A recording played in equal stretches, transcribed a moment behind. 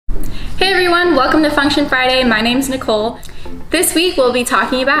Hey everyone, welcome to Function Friday. My name's Nicole. This week we'll be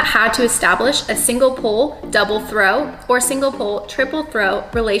talking about how to establish a single pole double throw or single pole triple throw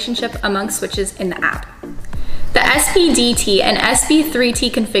relationship among switches in the app. The SPDT and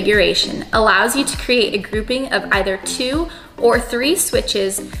SP3T configuration allows you to create a grouping of either 2 or 3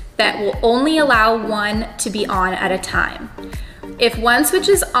 switches that will only allow one to be on at a time. If one switch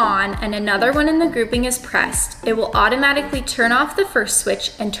is on and another one in the grouping is pressed, it will automatically turn off the first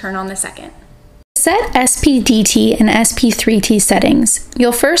switch and turn on the second. To set SPDT and SP3T settings,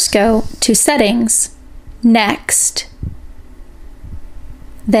 you'll first go to Settings, Next,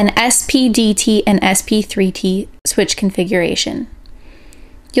 then SPDT and SP3T switch configuration.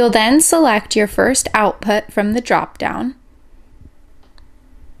 You'll then select your first output from the drop-down.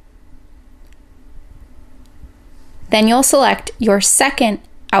 Then you'll select your second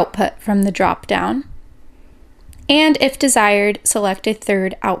output from the drop-down, and if desired, select a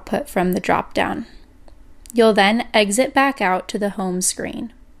third output from the drop-down. You'll then exit back out to the home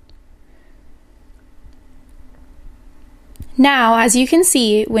screen. Now, as you can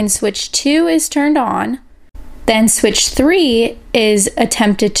see, when switch 2 is turned on, then switch 3 is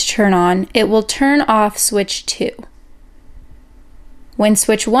attempted to turn on, it will turn off switch 2. When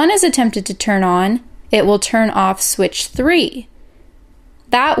switch 1 is attempted to turn on, it will turn off switch 3.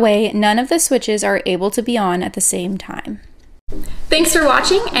 That way, none of the switches are able to be on at the same time. Thanks for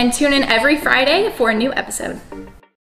watching, and tune in every Friday for a new episode.